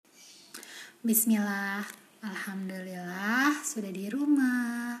Bismillah, alhamdulillah sudah di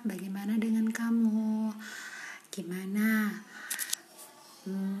rumah. Bagaimana dengan kamu? Gimana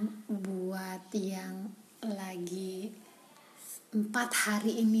buat yang lagi 4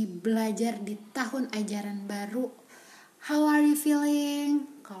 hari ini belajar di tahun ajaran baru? How are you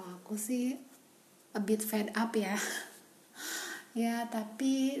feeling? Kalau aku sih a bit fed up ya. Ya,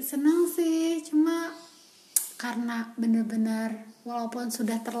 tapi senang sih, cuma karena benar-benar walaupun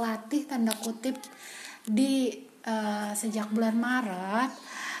sudah terlatih tanda kutip di sejak bulan Maret,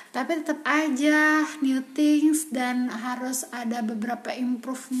 tapi tetap aja new things dan harus ada beberapa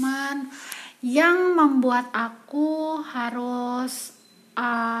improvement yang membuat aku harus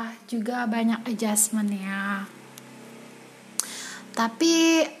juga banyak adjustment ya.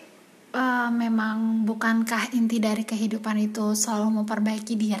 Tapi memang bukankah inti dari kehidupan itu selalu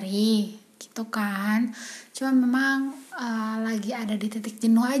memperbaiki diri gitu kan. Cuma memang lagi ada di titik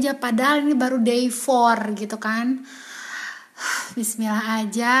jenuh aja, padahal ini baru day 4 gitu kan. Bismillah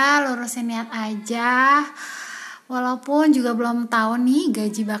aja, lurusin niat aja. Walaupun juga belum tahu nih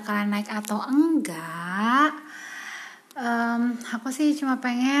gaji bakalan naik atau enggak. Aku sih cuma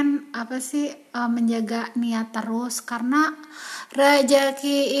pengen menjaga niat terus, karena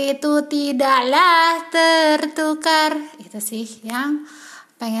rezeki itu tidaklah tertukar. Itu sih yang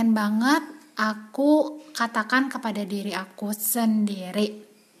pengen banget aku katakan kepada diri aku sendiri.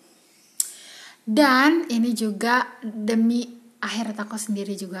 Dan ini juga demi akhirat aku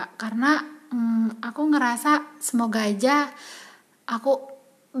sendiri juga, karena aku ngerasa semoga aja aku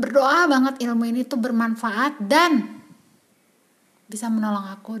berdoa banget ilmu ini tuh bermanfaat dan bisa menolong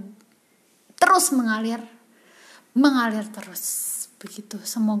aku terus mengalir terus begitu.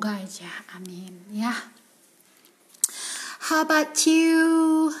 Semoga aja, amin ya. How about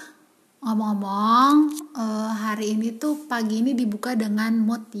you? Ngomong-ngomong, hari ini tuh pagi ini dibuka dengan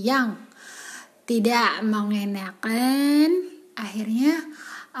mood yang tidak mengenakan. Akhirnya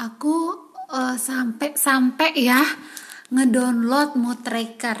aku sampai ya ngedownload mood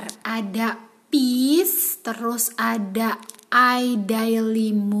tracker. Ada peace, terus ada I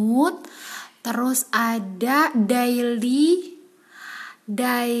daily mood, terus ada daily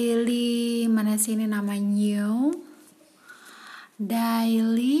mana sih ini namanya?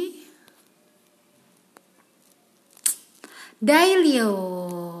 Dailyo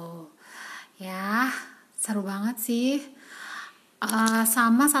ya, seru banget sih.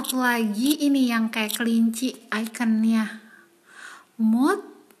 Sama satu lagi ini yang kayak kelinci ikonnya, mood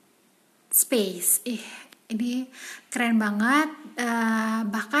space. Ini keren banget.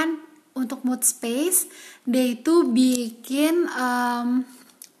 Bahkan untuk mood space dia itu bikin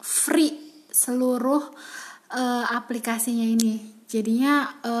free seluruh aplikasinya ini. Jadinya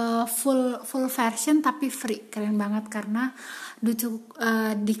full version tapi free. Keren banget, karena due to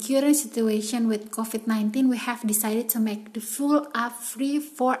the current situation with COVID-19, we have decided to make the full app free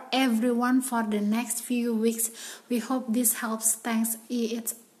for everyone for the next few weeks. We hope this helps. Thanks,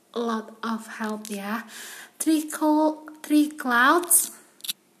 it's a lot of help ya. Three clouds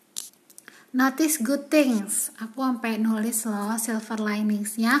notice good things. Aku sampai nulis loh silver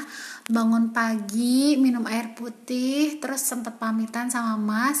liningsnya. Bangun pagi, minum air putih, terus sempat pamitan sama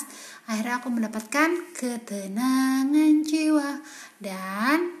Mas. Akhirnya aku mendapatkan ketenangan jiwa,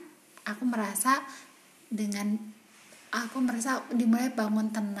 dan aku merasa dimulai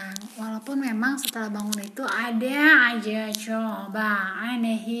bangun tenang. Walaupun memang setelah bangun itu ada aja cobaan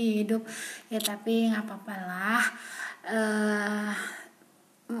hidup ya, tapi nggak apa-apa lah.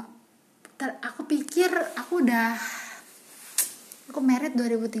 Aku pikir aku married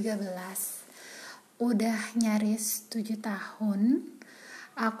 2013, udah nyaris 7 tahun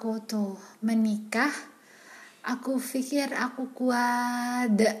aku tuh menikah. Aku pikir aku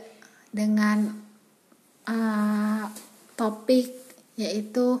kuat dengan topik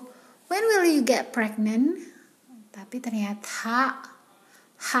yaitu when will you get pregnant, tapi ternyata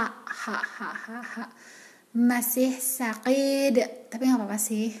masih sakit. Tapi nggak apa-apa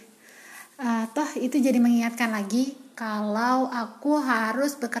sih. Toh itu jadi mengingatkan lagi kalau aku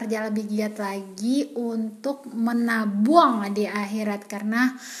harus bekerja lebih giat lagi untuk menabung di akhirat,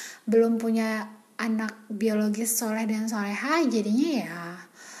 karena belum punya anak biologis soleh dan soleha. Jadinya ya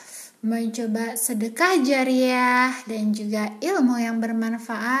mencoba sedekah jariah dan juga ilmu yang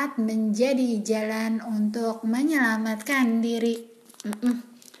bermanfaat menjadi jalan untuk menyelamatkan diri.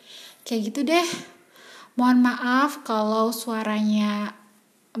 Kayak gitu deh. Mohon maaf kalau suaranya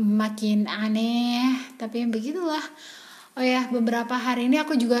makin aneh, tapi begitulah. Oh ya, beberapa hari ini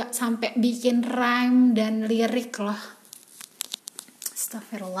aku juga sampai bikin rhyme dan lirik loh.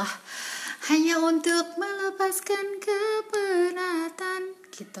 Astagfirullah. Hanya untuk melepaskan kepenatan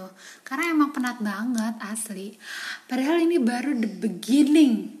gitu. Karena emang penat banget asli. Padahal ini baru the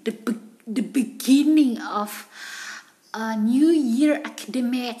beginning of a new year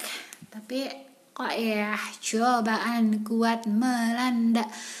academic. Tapi kok ya cobaan kuat melanda.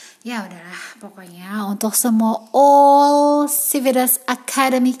 Ya udahlah, pokoknya untuk semua all civitas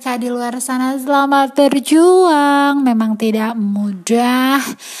akademika di luar sana, selamat berjuang. Memang tidak mudah,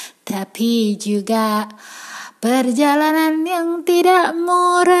 tapi juga perjalanan yang tidak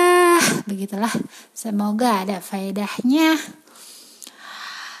murah. Begitulah, semoga ada faedahnya.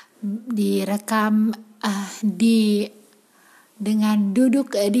 Direkam dengan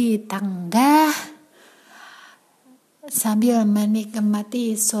duduk di tangga sambil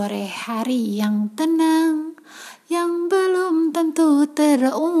menikmati sore hari yang tenang, yang belum tentu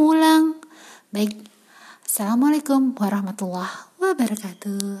terulang. Baik, assalamualaikum warahmatullahi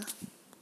wabarakatuh.